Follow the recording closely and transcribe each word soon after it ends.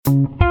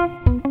Hello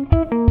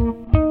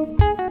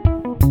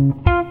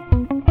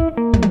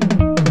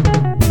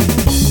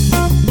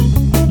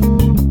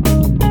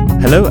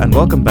and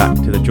welcome back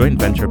to the Joint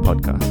Venture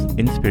podcast,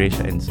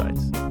 Inspiration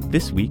Insights.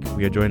 This week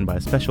we are joined by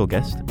a special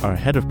guest, our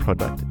Head of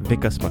Product,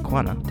 Vikas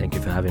Makwana. Thank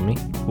you for having me.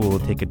 Who will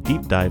take a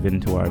deep dive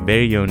into our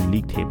very own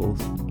league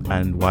tables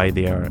and why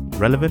they are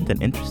relevant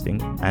and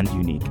interesting and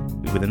unique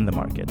within the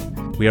market.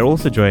 We are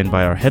also joined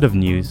by our Head of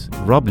News,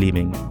 Rob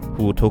Leeming,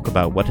 who will talk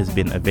about what has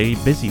been a very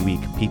busy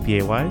week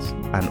PPA-wise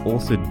and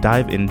also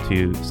dive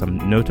into some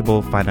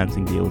notable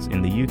financing deals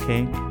in the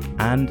UK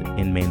and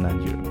in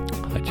mainland Europe.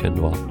 Hi,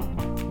 Chandwa.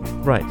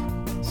 Right.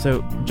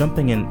 So,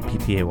 jumping in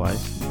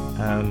PPA-wise,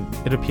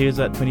 it appears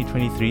that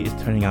 2023 is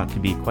turning out to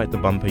be quite the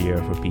bumper year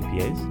for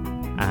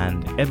PPAs,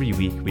 and every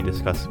week we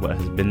discuss what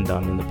has been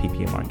done in the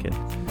PPA market.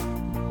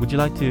 Would you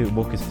like to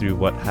walk us through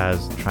what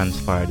has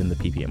transpired in the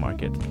PPA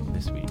market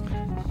this week?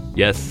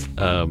 Yes,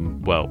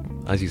 well,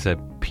 as you said,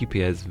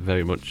 PPA is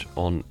very much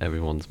on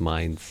everyone's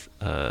minds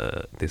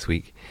this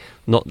week,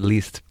 not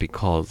least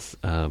because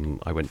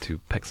I went to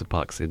Pexa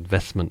Park's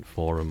investment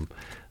forum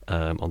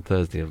on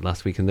Thursday of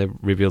last week, and they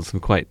revealed some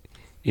quite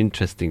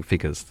interesting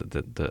figures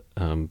that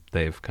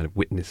they've kind of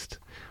witnessed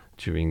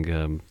during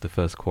the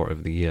first quarter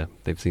of the year.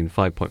 They've seen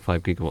 5.5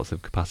 gigawatts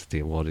of capacity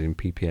awarded in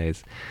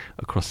PPAs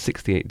across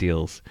 68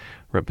 deals,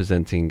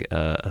 representing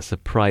a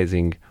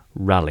surprising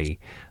rally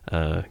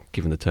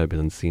given the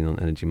turbulence seen on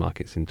energy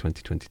markets in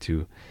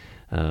 2022.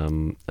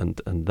 And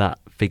that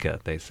figure,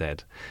 they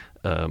said,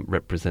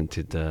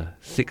 represented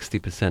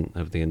 60%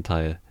 of the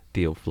entire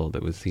deal flow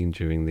that was seen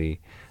during the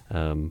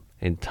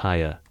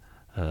entire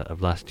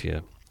of last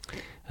year.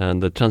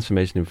 And the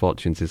transformation in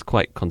fortunes is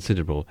quite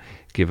considerable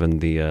given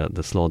the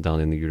slowdown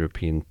in the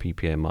European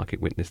PPA market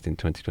witnessed in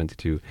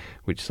 2022,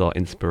 which saw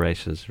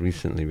Inspiration's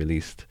recently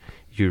released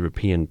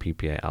European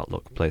PPA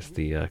outlook place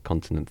the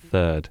continent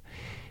third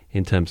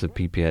in terms of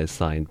PPAs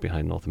signed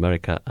behind North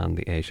America and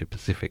the Asia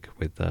Pacific,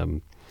 with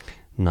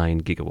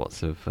 9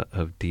 gigawatts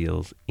of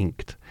deals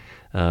inked.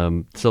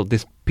 So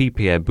this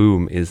PPA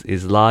boom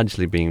is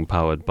largely being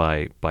powered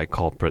by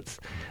corporates,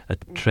 a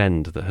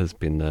trend that has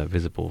been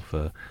visible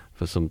for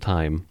some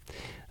time.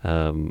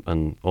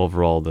 And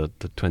overall, the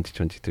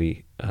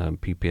 2023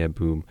 PPA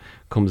boom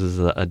comes as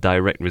a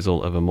direct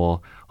result of a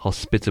more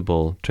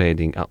hospitable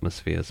trading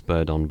atmosphere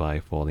spurred on by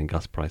falling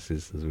gas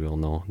prices, as we all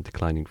know, and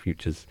declining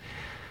futures,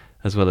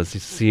 as well as a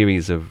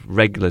series of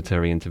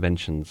regulatory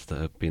interventions that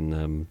have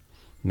been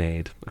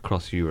made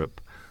across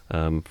Europe.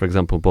 For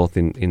example, both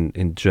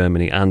in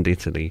Germany and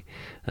Italy,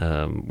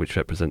 which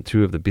represent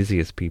two of the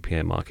busiest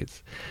PPA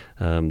markets,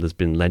 there's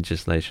been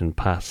legislation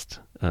passed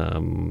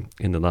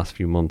in the last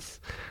few months,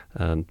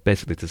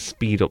 basically to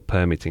speed up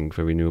permitting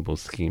for renewable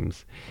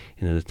schemes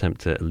in an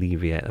attempt to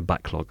alleviate a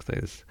backlog that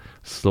is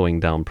slowing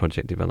down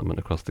project development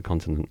across the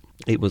continent.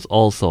 It was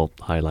also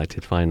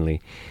highlighted,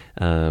 finally,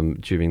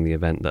 during the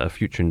event that a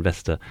future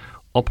investor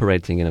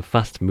operating in a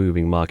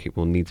fast-moving market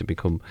will need to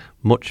become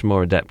much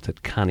more adept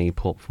at canny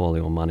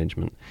portfolio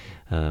management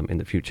in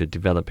the future,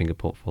 developing a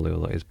portfolio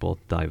that is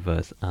both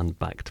diverse and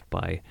backed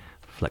by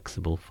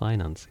flexible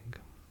financing.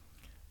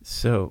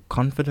 So,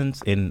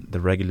 confidence in the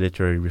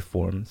regulatory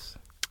reforms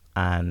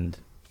and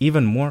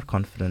even more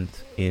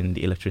confident in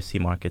the electricity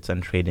markets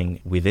and trading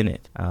within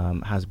it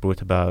has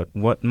brought about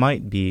what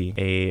might be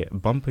a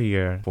bumper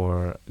year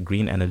for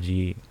green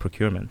energy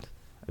procurement.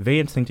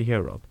 Very interesting to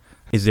hear, Rob.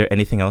 Is there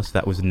anything else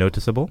that was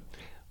noticeable?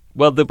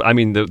 Well, there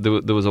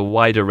was a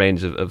wider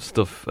range of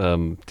stuff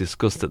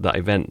discussed at that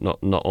event.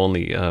 Not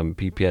only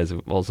PPAs,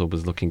 also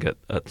was looking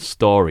at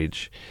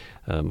storage.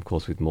 Of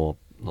course, with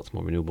lots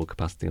more renewable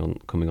capacity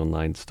coming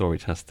online,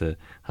 storage has to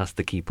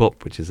keep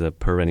up, which is a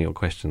perennial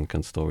question.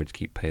 Can storage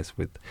keep pace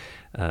with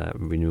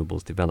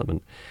renewables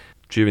development?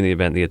 During the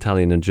event, the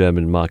Italian and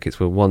German markets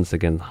were once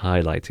again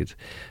highlighted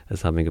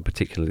as having a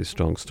particularly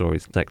strong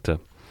storage sector,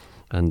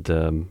 and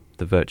the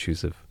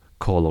virtues of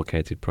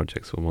co-located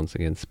projects were once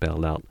again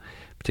spelled out,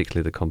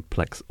 particularly the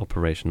complex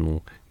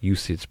operational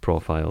usage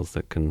profiles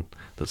that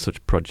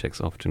such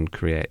projects often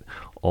create,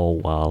 all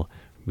while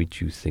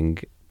reducing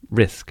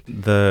risk.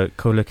 The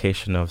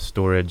co-location of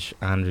storage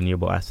and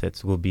renewable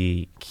assets will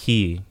be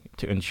key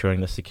to ensuring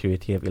the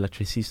security of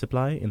electricity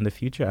supply in the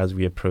future as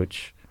we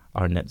approach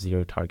our net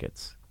zero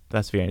targets.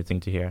 That's very interesting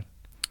to hear.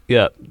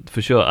 Yeah,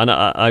 for sure. And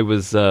I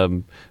was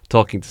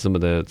talking to some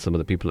of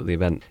the people at the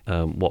event,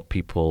 what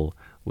people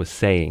was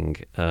saying.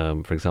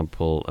 For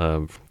example,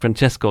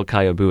 Francesco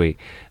Caiabui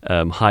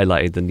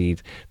highlighted the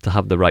need to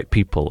have the right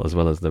people as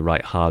well as the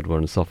right hardware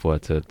and software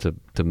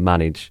to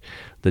manage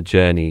the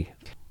journey.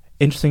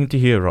 Interesting to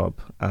hear, Rob.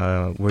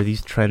 Were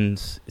these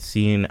trends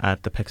seen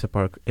at the Pexa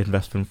Park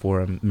Investment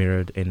Forum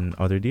mirrored in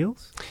other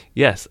deals?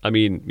 Yes, I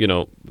mean,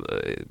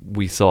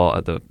 we saw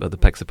at the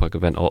Pexa Park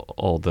event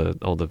all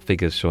the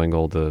figures showing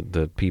all the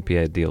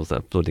PPA deals that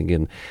are flooding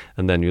in,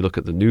 and then you look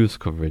at the news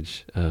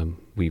coverage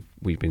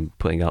we've been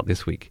putting out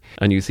this week,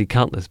 and you see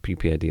countless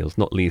PPA deals,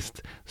 not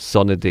least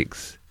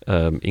Sonadic's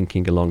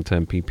inking a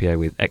long-term PPA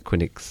with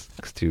Equinix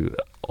to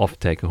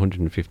offtake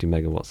 150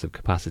 megawatts of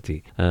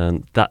capacity.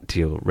 And that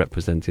deal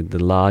represented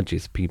the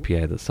largest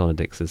PPA that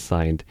Sonadix has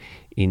signed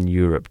in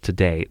Europe to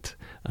date.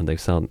 And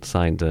they've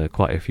signed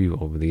quite a few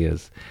over the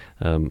years.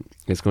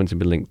 It's going to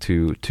be linked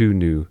to 2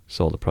 new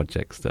solar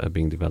projects that are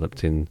being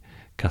developed in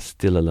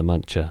Castilla-La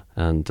Mancha,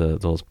 and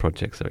those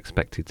projects are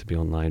expected to be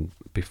online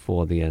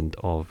before the end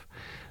of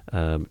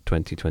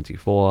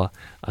 2024.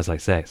 As I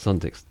say,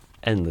 Sonadix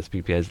endless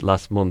PPAs.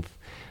 Last month,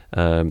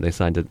 they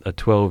signed a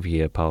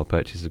 12-year power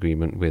purchase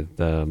agreement with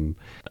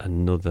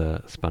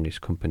another Spanish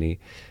company,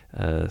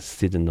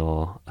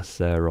 Sidenor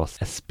Aceros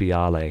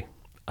Espiale.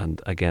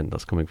 And again,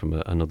 that's coming from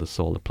another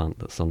solar plant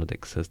that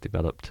Sonadix has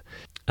developed.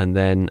 And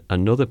then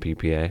another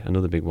PPA,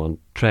 another big one,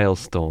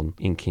 Trailstone,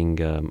 inking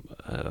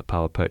a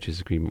power purchase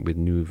agreement with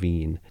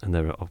Nuveen. And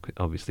they're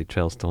obviously,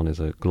 Trailstone is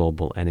a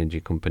global energy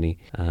company.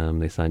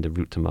 They signed a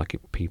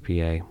route-to-market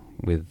PPA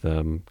with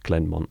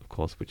Glenmont, of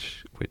course,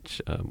 which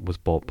was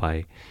bought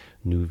by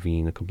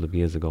Nuveen a couple of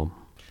years ago.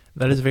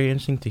 That is very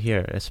interesting to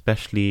hear,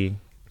 especially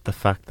the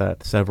fact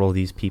that several of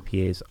these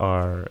PPAs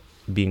are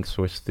being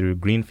sourced through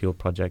greenfield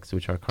projects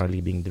which are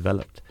currently being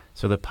developed.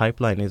 So the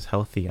pipeline is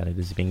healthy and it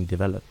is being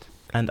developed.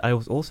 And I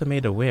was also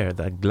made aware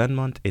that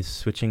Glenmont is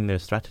switching their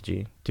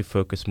strategy to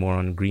focus more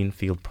on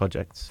greenfield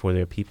projects for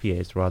their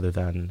PPAs rather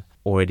than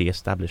already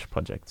established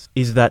projects.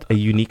 Is that a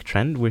unique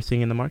trend we're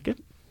seeing in the market?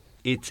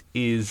 It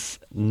is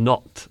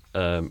not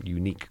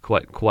unique.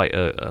 Quite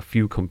a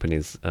few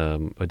companies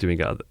are doing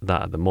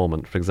that at the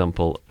moment. For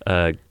example,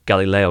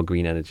 Galileo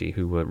Green Energy,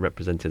 who were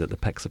represented at the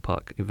Pexa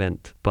Park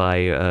event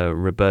by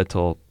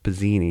Roberto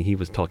Pizzini, he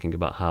was talking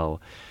about how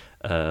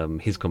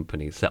his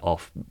company set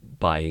off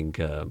buying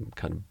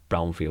kind of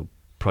brownfield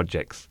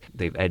projects.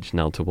 They've edged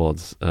now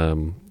towards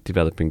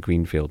developing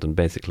greenfield, and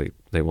basically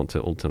they want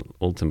to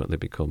ultimately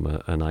become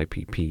an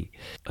IPP.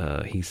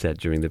 He said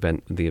during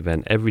the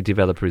event, every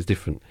developer is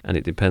different, and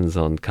it depends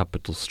on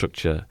capital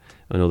structure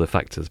and other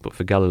factors. But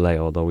for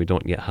Galileo, although we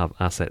don't yet have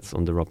assets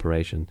under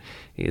operation,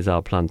 it is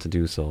our plan to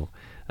do so.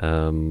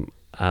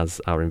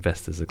 As our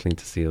investors are keen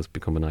to see us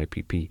become an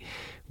IPP,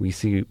 we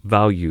see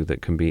value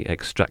that can be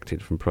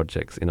extracted from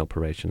projects in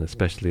operation,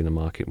 especially in a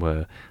market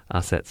where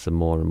assets are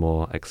more and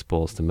more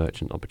exposed to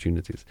merchant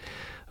opportunities.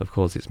 Of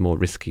course, it's more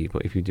risky,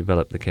 but if you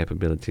develop the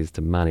capabilities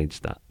to manage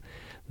that,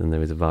 then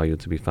there is a value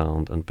to be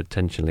found and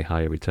potentially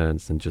higher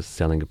returns than just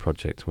selling a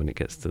project when it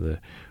gets to the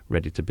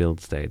ready-to-build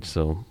stage.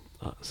 So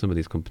some of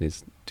these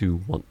companies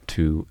do want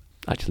to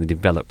actually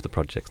develop the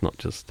projects, not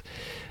just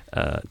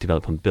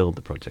develop and build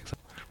the projects.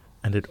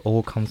 And it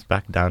all comes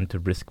back down to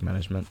risk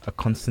management, a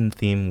constant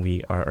theme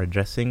we are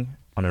addressing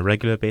on a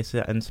regular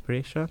basis at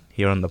Inspiration,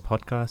 here on the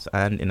podcast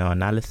and in our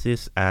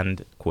analysis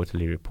and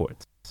quarterly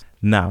reports.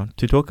 Now,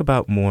 to talk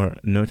about more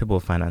notable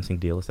financing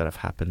deals that have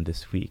happened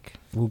this week,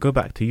 we'll go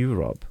back to you,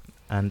 Rob,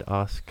 and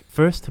ask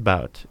first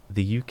about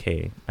the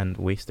UK and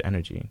waste to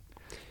energy.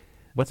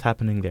 What's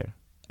happening there?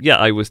 Yeah,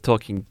 I was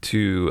talking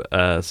to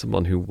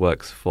someone who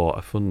works for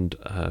a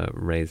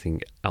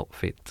fund-raising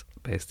outfit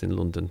based in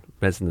London,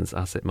 Resonance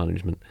Asset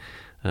Management,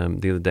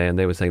 the other day, and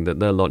they were saying that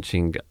they're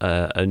launching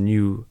a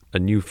new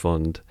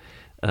fund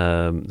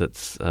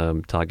that's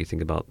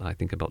targeting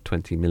about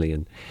 20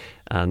 million,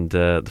 and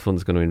the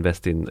fund's going to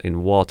invest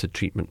in water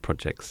treatment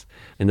projects.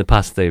 In the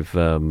past, they've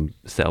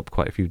set up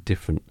quite a few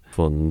different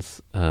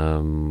funds.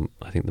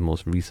 I think the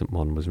most recent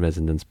one was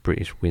Resonance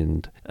British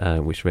Wind,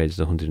 which raised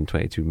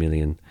 122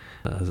 million.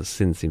 Has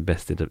since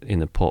invested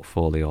in a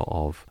portfolio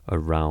of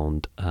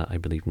around, I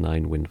believe,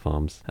 9 wind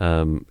farms.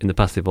 In the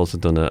past, they've also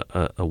done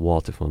a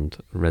water fund,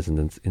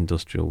 Resonance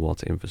Industrial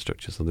Water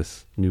Infrastructure. So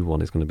this new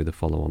one is going to be the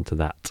follow-on to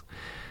that.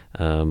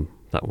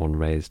 That one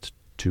raised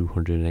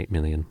 208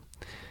 million.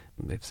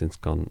 They've since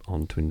gone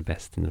on to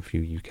invest in a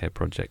few UK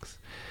projects.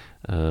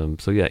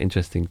 So yeah,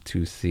 interesting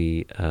to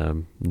see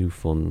new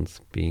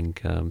funds being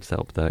set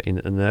up there in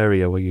an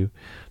area where you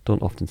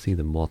don't often see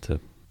them, water.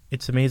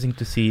 It's amazing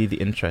to see the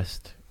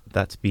interest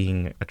that's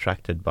being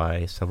attracted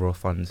by several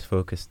funds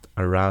focused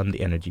around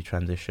the energy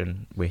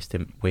transition, waste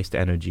to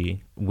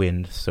energy,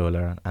 wind,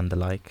 solar, and the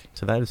like.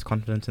 So that is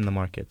confidence in the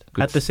market.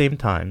 Good. At the same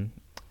time,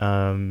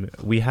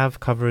 we have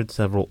covered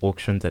several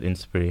auctions at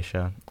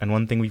Inspiration, and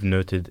one thing we've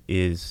noted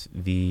is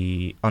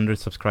the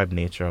undersubscribed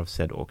nature of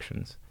said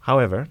auctions.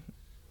 However,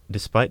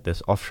 despite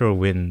this, offshore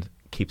wind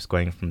keeps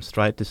going from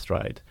stride to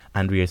stride,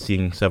 and we are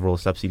seeing several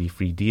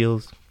subsidy-free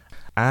deals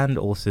and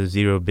also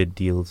zero-bid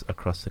deals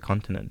across the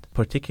continent,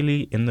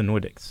 particularly in the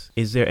Nordics.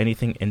 Is there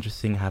anything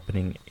interesting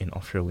happening in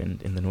offshore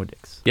wind in the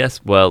Nordics?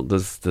 Yes, well,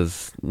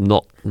 there's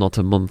not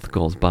a month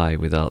goes by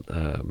without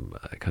a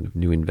kind of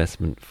new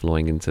investment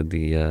flowing into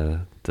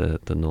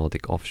the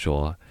Nordic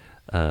offshore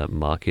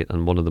market,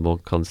 and one of the more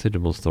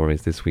considerable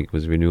stories this week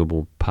was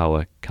Renewable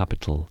Power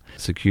Capital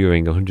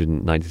securing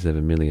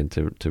 197 million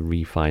to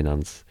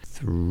refinance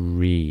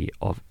 3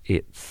 of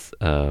its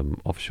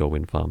offshore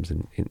wind farms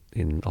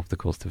in off the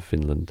coast of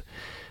Finland.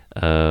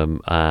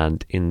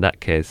 And in that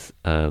case,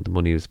 the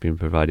money has been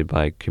provided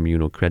by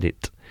Communal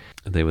Credit.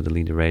 They were the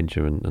lead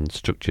arranger and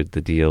structured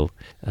the deal.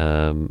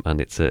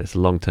 And it's a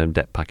long-term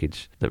debt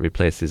package that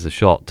replaces a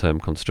short-term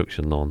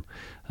construction loan.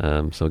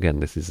 So again,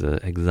 this is an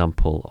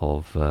example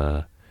of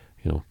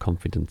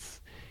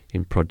confidence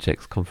in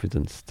projects,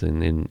 confidence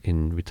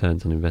in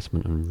returns on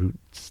investment and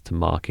routes to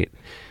market.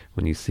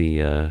 When you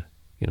see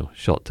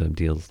short-term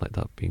deals like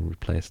that being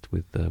replaced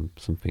with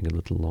something a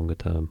little longer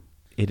term.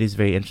 It is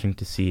very interesting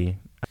to see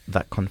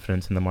that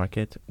confidence in the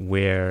market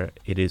where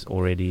it is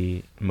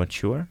already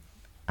mature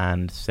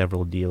and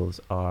several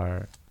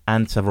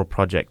several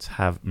projects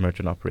have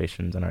merchant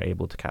operations and are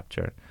able to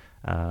capture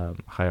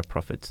higher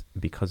profits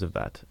because of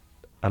that,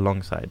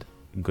 alongside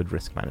good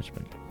risk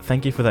management.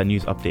 Thank you for that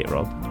news update,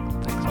 Rob.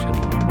 Thanks,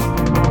 Chandler.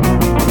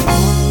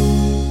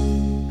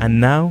 And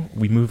now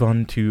we move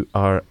on to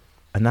our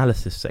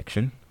analysis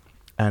section.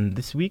 And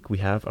this week we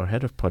have our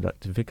head of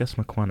product, Vikas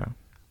Makwana.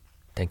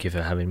 Thank you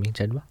for having me,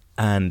 Jedwa.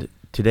 And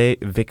today,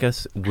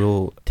 Vikas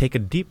will take a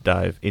deep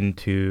dive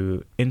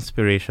into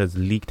Inspiratia's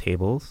league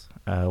tables,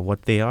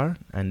 what they are,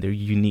 and their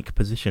unique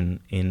position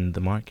in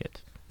the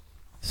market.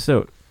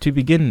 So, to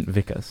begin,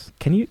 Vikas,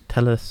 can you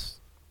tell us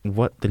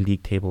what the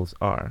league tables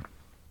are?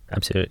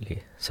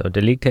 Absolutely. So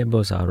the league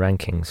tables are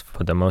rankings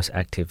for the most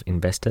active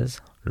investors,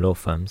 law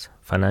firms,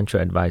 financial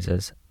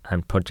advisors,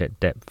 and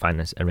project debt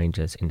finance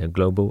arrangers in the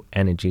global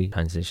energy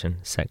transition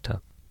sector.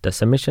 The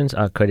submissions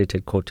are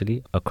credited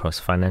quarterly across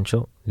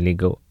financial,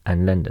 legal,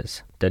 and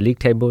lenders. The league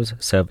tables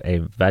serve a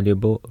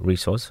valuable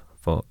resource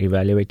for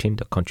evaluating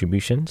the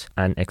contributions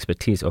and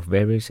expertise of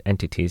various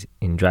entities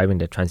in driving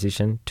the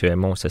transition to a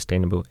more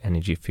sustainable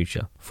energy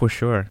future. For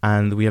sure.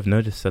 And we have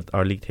noticed that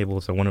our league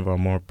tables are one of our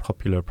more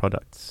popular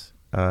products,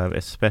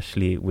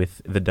 especially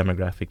with the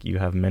demographic you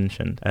have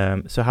mentioned.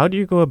 So how do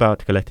you go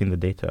about collecting the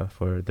data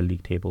for the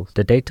league tables?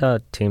 The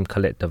data team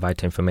collect the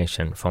vital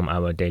information from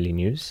our daily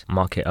news,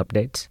 market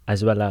updates,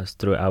 as well as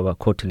through our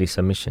quarterly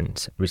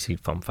submissions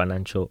received from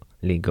financial,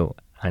 legal,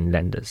 and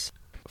lenders.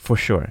 For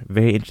sure.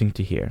 Very interesting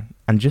to hear.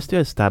 And just to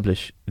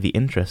establish the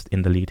interest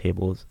in the league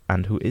tables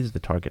and who is the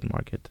target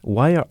market,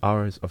 why are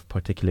ours of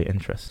particular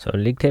interest? So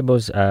league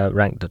tables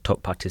rank the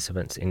top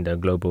participants in the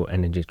global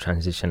energy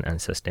transition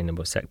and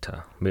sustainable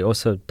sector. We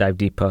also dive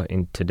deeper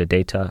into the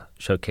data,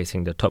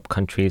 showcasing the top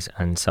countries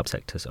and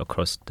subsectors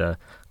across the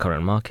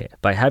current market.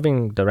 By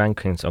having the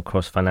rankings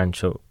across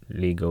financial,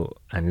 legal,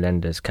 and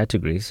lenders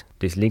categories,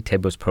 these league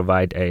tables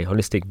provide a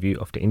holistic view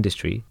of the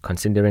industry,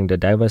 considering the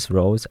diverse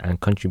roles and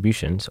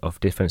contributions of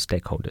different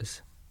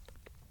stakeholders.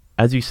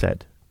 As you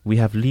said, we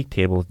have league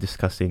tables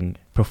discussing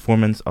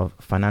performance of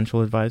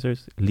financial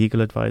advisors,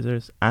 legal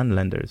advisors, and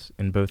lenders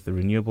in both the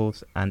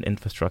renewables and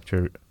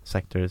infrastructure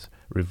sectors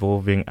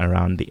revolving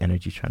around the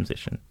energy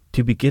transition.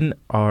 To begin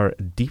our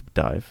deep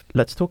dive,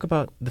 let's talk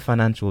about the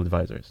financial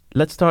advisors.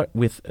 Let's start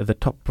with the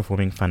top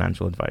performing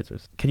financial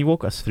advisors. Can you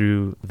walk us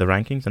through the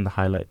rankings and the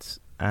highlights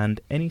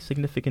and any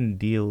significant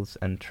deals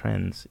and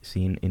trends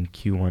seen in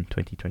Q1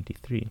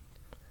 2023?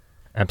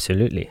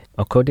 Absolutely.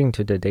 According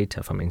to the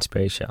data from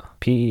Inspiratia,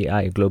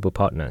 PPA Global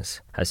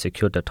Partners has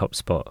secured the top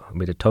spot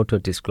with a total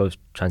disclosed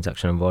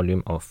transaction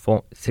volume of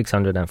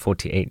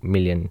 $648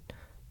 million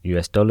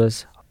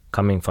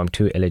coming from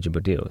 2 eligible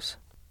deals.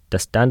 The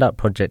standout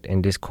project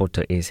in this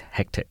quarter is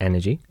Hector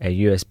Energy, a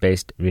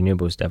US-based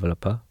renewables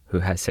developer who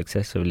has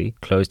successfully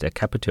closed a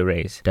capital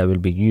raise that will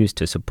be used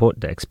to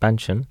support the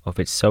expansion of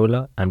its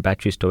solar and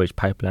battery storage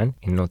pipeline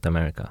in North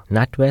America.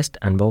 NatWest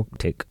and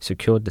Baltic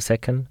secured the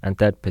second and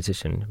third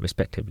position,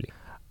 respectively.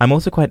 I'm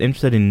also quite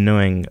interested in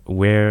knowing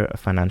where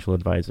financial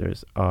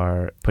advisors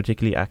are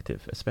particularly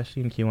active,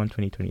 especially in Q1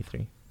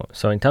 2023.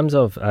 So in terms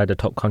of the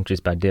top countries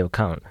by deal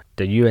count,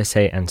 the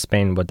USA and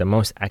Spain were the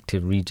most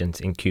active regions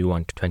in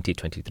Q1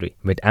 2023,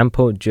 with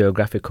ample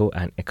geographical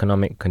and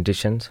economic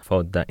conditions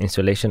for the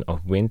installation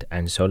of wind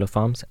and solar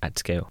farms at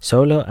scale.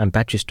 Solar and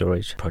battery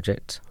storage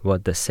projects were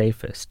the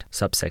safest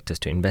subsectors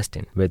to invest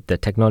in, with the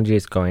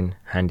technologies going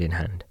hand in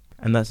hand.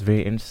 And that's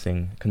very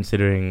interesting,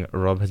 considering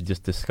Rob has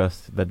just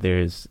discussed that there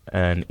is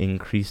an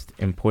increased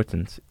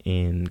importance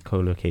in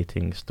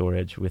co-locating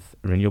storage with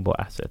renewable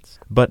assets.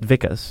 But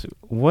Vikas,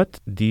 what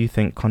do you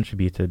think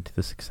contributed to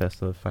the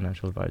success of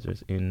financial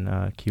advisors in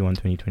Q1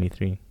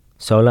 2023?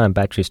 Solar and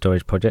battery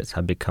storage projects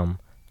have become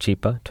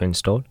cheaper to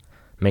install,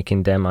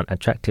 making them an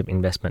attractive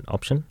investment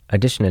option.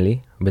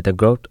 Additionally, with the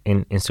growth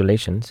in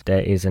installations,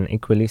 there is an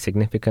equally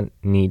significant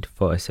need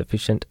for a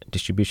sufficient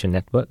distribution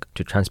network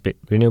to transmit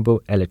renewable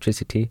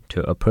electricity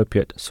to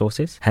appropriate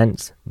sources,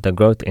 hence the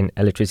growth in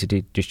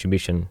electricity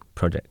distribution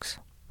projects.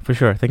 For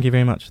sure. Thank you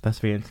very much. That's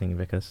very interesting,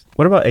 Vikas.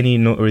 What about any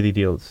noteworthy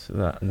deals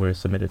that were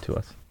submitted to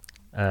us?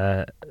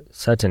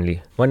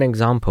 Certainly. One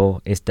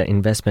example is the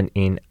investment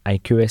in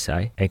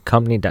IQSI, a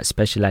company that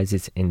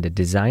specializes in the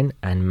design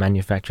and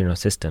manufacturing of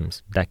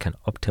systems that can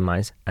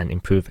optimize and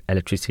improve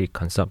electricity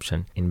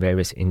consumption in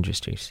various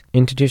industries.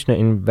 Institutional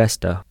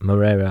investor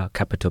Morera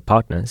Capital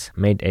Partners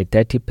made a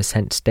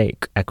 30%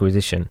 stake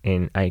acquisition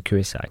in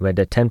IQSI, where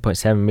the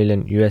 $10.7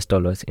 million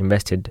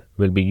invested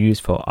will be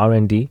used for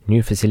R&D,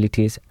 new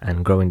facilities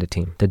and growing the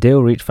team. The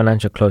deal reached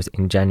financial close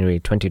in January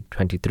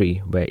 2023,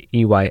 where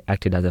EY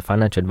acted as a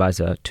financial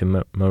advisor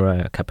to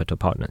Morea Capital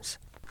Partners.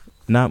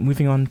 Now,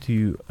 moving on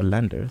to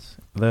lenders.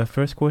 The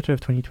first quarter of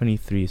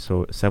 2023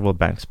 saw several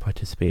banks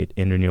participate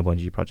in renewable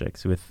energy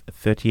projects, with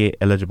 38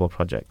 eligible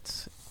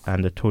projects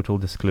and a total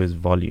disclosed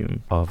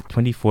volume of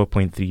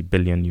 $24.3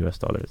 billion.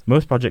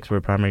 Most projects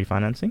were primary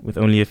financing, with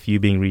only a few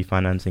being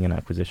refinancing and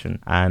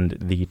acquisition. And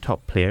the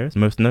top players,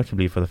 most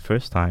notably for the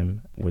first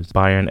time, was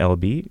Bayern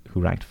LB, who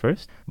ranked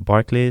first,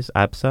 Barclays,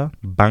 ABSA,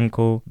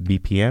 Banco,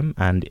 BPM,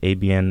 and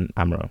ABN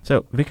AMRO.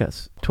 So,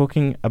 Vikas,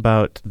 talking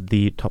about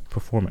the top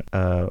performer,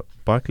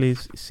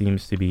 Barclays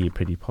seems to be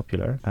pretty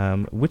popular.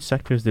 Which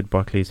sectors did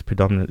Barclays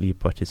predominantly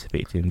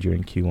participate in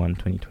during Q1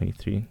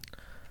 2023?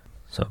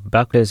 So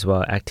Barclays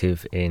were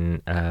active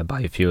in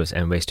biofuels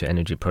and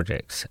waste-to-energy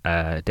projects.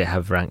 They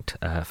have ranked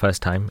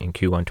first time in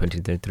Q1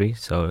 2023,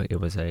 so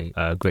it was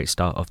a great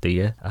start of the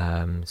year.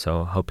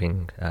 So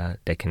hoping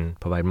they can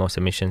provide more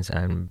submissions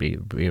and be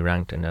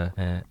ranked in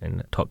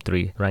the top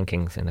 3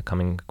 rankings in the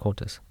coming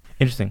quarters.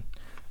 Interesting.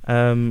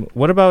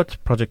 What about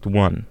Project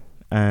One,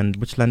 and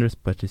which lenders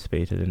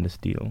participated in this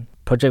deal?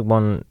 Project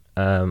One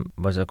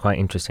was a quite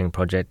interesting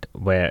project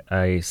where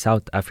a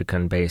South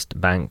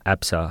African-based bank,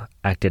 ABSA,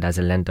 acted as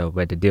a lender,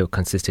 where the deal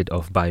consisted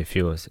of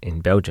biofuels in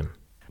Belgium.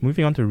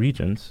 Moving on to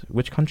regions,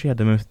 which country had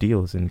the most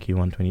deals in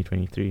Q1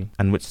 2023,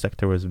 and which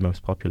sector was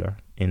most popular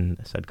in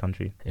said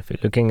country? If you're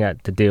looking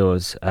at the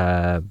deals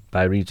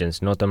by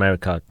regions, North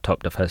America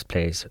topped the first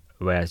place,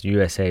 whereas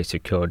USA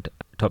secured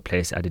top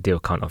place at a deal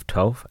count of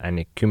 12 and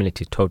a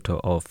cumulative total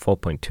of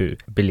 $4.2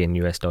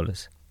 billion.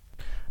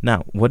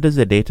 Now, what does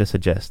the data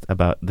suggest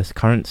about this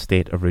current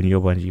state of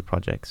renewable energy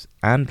projects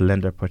and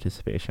lender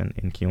participation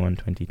in Q1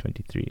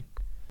 2023?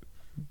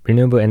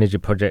 Renewable energy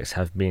projects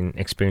have been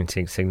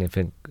experiencing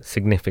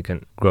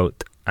significant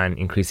growth and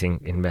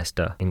increasing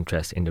investor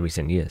interest in the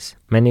recent years.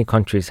 Many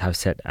countries have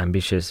set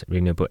ambitious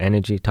renewable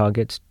energy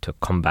targets to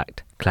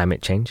combat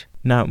climate change.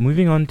 Now,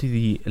 moving on to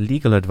the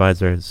legal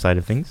advisor side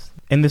of things.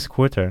 In this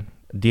quarter,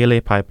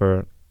 DLA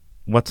Piper,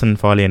 Watson,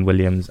 Farley &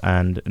 Williams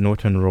and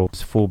Norton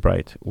Rose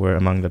Fulbright were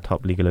among the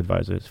top legal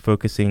advisors,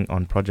 focusing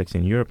on projects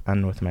in Europe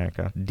and North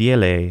America.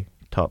 DLA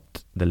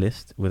topped the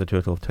list with a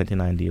total of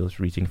 29 deals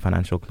reaching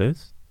financial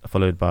close,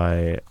 followed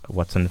by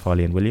Watson,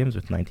 Farley & Williams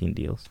with 19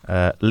 deals.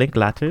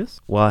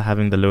 Linklater's, while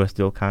having the lowest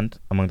deal count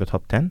among the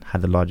top 10,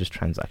 had the largest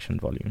transaction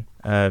volume.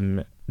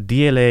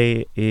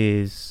 DLA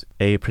is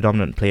a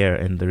predominant player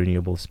in the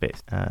renewable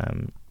space.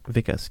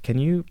 Vikas, can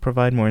you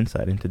provide more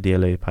insight into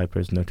DLA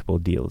Piper's notable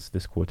deals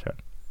this quarter?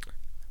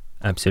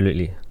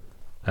 Absolutely.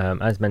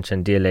 As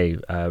mentioned, DLA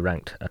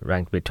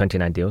ranked with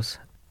 29 deals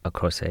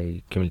across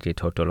a cumulative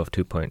total of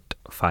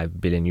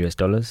 $2.5 billion.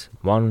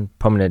 One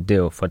prominent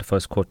deal for the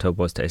first quarter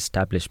was the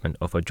establishment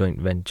of a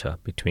joint venture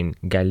between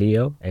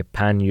Galileo, a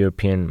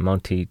pan-European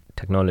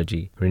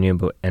multi-technology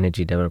renewable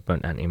energy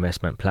development and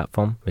investment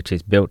platform, which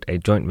has built a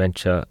joint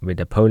venture with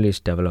the Polish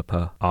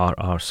developer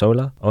RR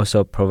Solar,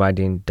 also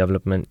providing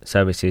development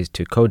services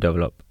to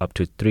co-develop up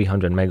to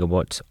 300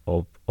 megawatts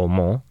or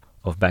more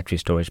of battery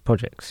storage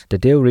projects. The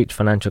deal reached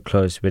financial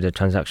close with a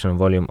transaction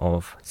volume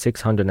of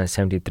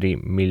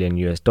 $673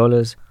 million.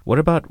 What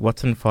about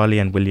Watson,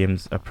 Farley &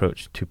 Williams'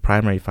 approach to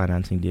primary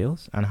financing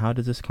deals, and how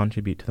does this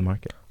contribute to the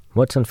market?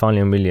 Watson,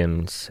 Farley &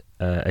 Williams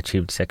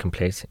achieved second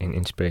place in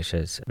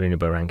Inspiratia's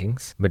renewable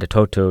rankings with a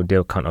total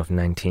deal count of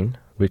 19,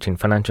 reaching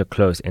financial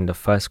close in the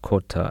first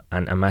quarter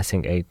and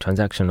amassing a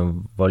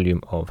transaction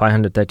volume of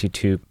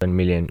 $532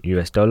 million.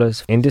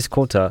 In this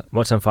quarter,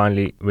 Watson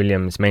Farley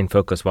Williams' main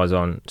focus was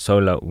on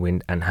solar,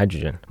 wind and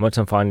hydrogen.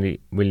 Watson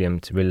Farley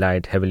Williams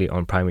relied heavily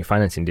on primary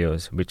financing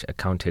deals, which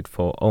accounted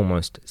for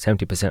almost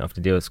 70% of the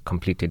deals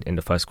completed in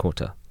the first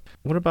quarter.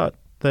 What about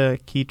the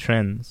key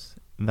trends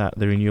that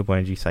the renewable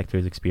energy sector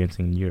is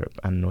experiencing in Europe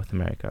and North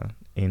America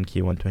in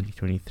Q1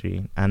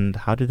 2023, and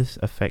how did this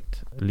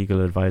affect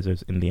legal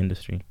advisors in the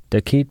industry?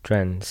 The key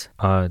trends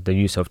are the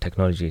use of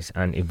technologies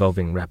and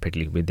evolving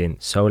rapidly within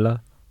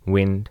solar,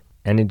 wind,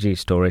 energy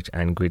storage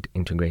and grid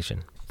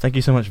integration. Thank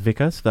you so much,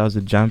 Vikas. That was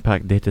a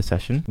jam-packed data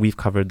session. We've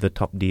covered the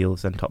top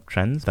deals and top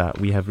trends that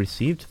we have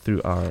received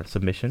through our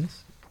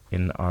submissions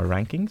in our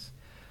rankings.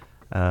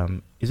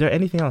 Is there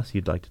anything else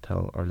you'd like to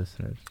tell our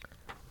listeners?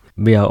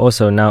 We are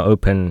also now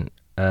open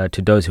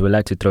to those who would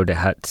like to throw their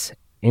hats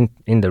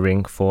in the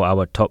ring for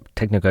our top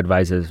technical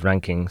advisors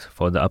rankings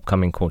for the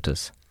upcoming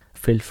quarters.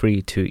 Feel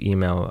free to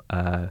email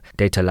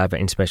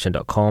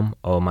datalive@inspiration.com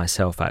or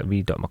myself at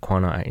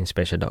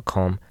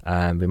v.makwana@inspiration.com.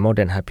 We're more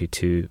than happy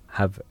to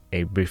have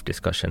a brief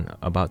discussion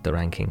about the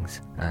rankings,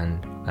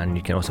 and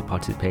you can also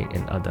participate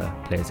in other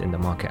players in the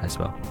market as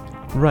well.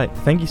 Right.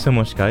 Thank you so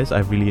much, guys.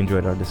 I've really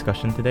enjoyed our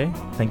discussion today.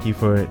 Thank you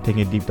for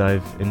taking a deep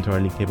dive into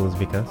our league tables,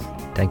 Vikas.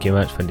 Thank you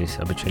much for this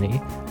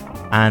opportunity.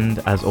 And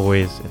as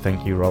always,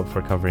 thank you, Rob,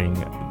 for covering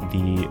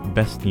the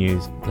best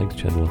news. Thanks,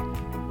 Chandler.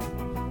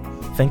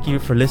 Thank you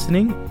for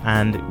listening,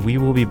 and we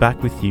will be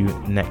back with you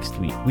next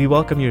week. We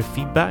welcome your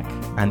feedback,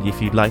 and if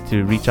you'd like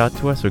to reach out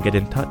to us or get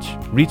in touch,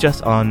 reach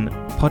us on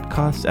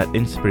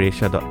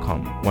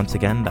podcasts@inspiration.com. Once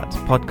again, that's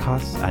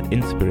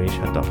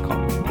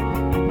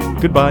podcasts@inspiration.com.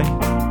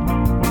 Goodbye.